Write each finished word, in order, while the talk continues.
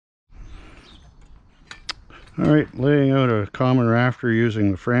Alright, laying out a common rafter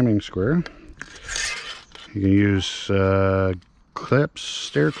using the framing square. You can use clips,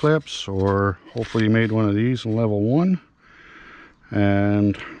 stair clips, or hopefully you made one of these in level 1.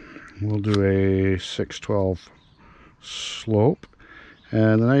 And we'll do a 612 slope.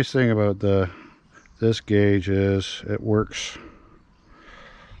 And the nice thing about this gauge is it works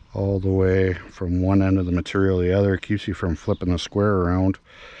all the way from one end of the material to the other. It keeps you from flipping the square around,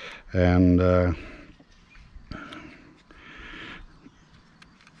 and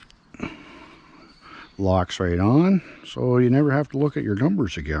locks right on, so you never have to look at your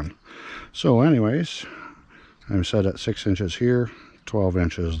numbers again. So anyways, I'm set at 6 inches here, 12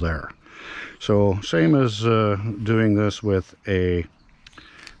 inches there. So same as doing this with a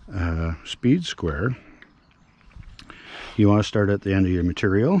speed square. You want to start at the end of your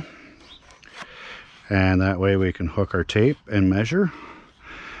material, and that way we can hook our tape and measure.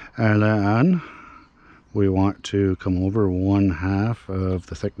 And then we want to come over 1/2 of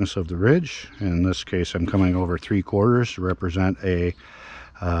the thickness of the ridge. In this case, I'm coming over 3/4 to represent a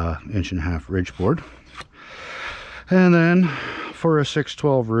 1.5-inch ridge board. And then for a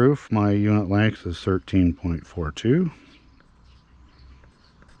 612 roof, my unit length is 13.42.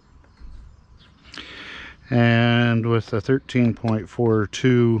 And with a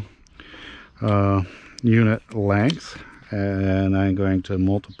 13.42 unit length, and I'm going to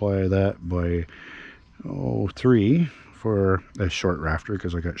multiply that by 3 for a short rafter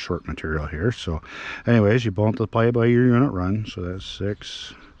because I got short material here. So anyways, you multiply by your unit run, so that's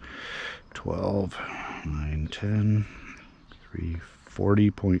 6, 12, 9, 10, 3,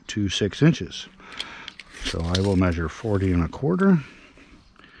 40.26 inches. So I will measure 40 1/4,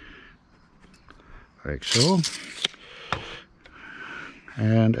 like so,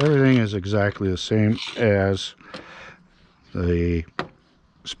 and everything is exactly the same as the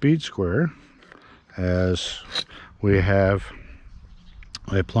speed square, as we have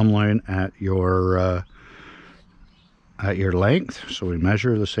a plumb line at your length, so we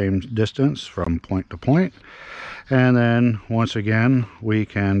measure the same distance from point to point. And then once again, we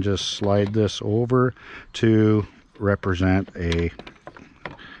can just slide this over to represent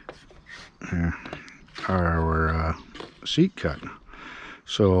our seat cut.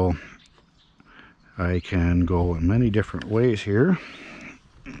 So I can go in many different ways here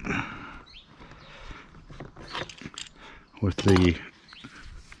with the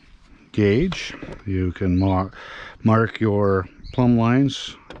gauge. You can mark your plumb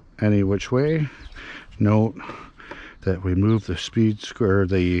lines any which way. Note that we move the speed square,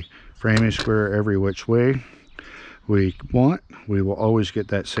 the framing square, every which way we want. We will always get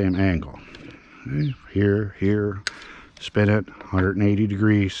that same angle. Okay? Here, spin it 180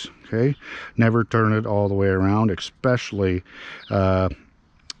 degrees. Okay, never turn it all the way around, especially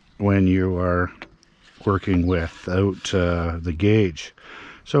when you are working without the gauge.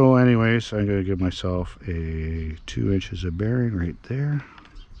 So anyways, I'm going to give myself a 2 inches of bearing right there,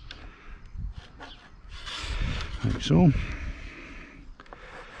 like so.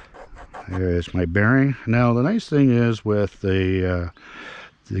 There's my bearing. Now the nice thing is with the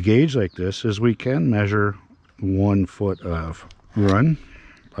gauge like this is we can measure 1 foot of run,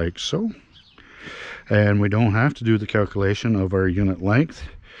 like so, and we don't have to do the calculation of our unit length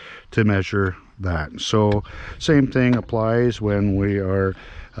to measure that. So same thing applies when we are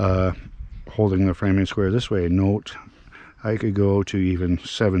holding the framing square this way. Note, I could go to even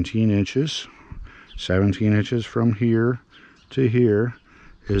 17 inches. 17 inches from here to here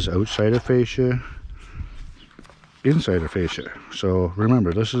is outside of fascia, inside of fascia. So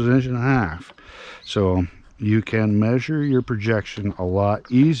remember, this is 1.5 inches. So you can measure your projection a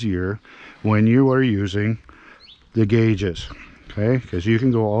lot easier when you are using the gauges, okay? Because you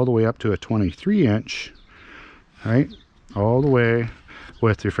can go all the way up to a 23-inch, right? All the way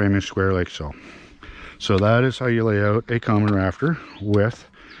with your framing square like so. So that is how you lay out a common rafter with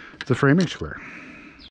the framing square.